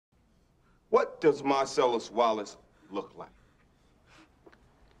What does Marsellus Wallace look like?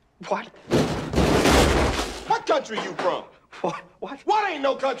 What? What country you from? What? What ain't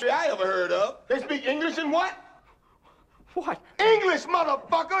no country I ever heard of? They speak English and what? What? English,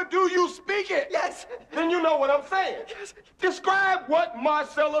 motherfucker! Do you speak it? Yes. Then you know what I'm saying. Yes. Describe what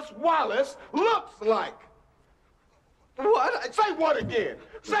Marsellus Wallace looks like. What? Say what again?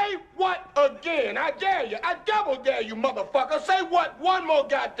 Say what again? I dare you. I double dare you, motherfucker. Say what one more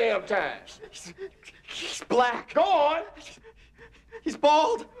goddamn time. He's black. Go on. He's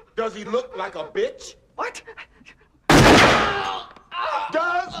bald. Does he look like a bitch? What?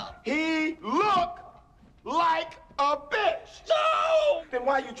 Does he look like a bitch? No! Then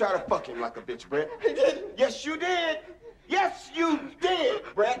why you try to fuck him like a bitch, Brett? I didn't. Yes, you did. Yes, you did,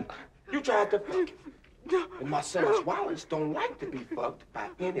 Brett. You tried to fuck him. And Marsellus Wallace don't like to be fucked by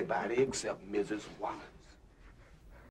anybody except Mrs. Wallace.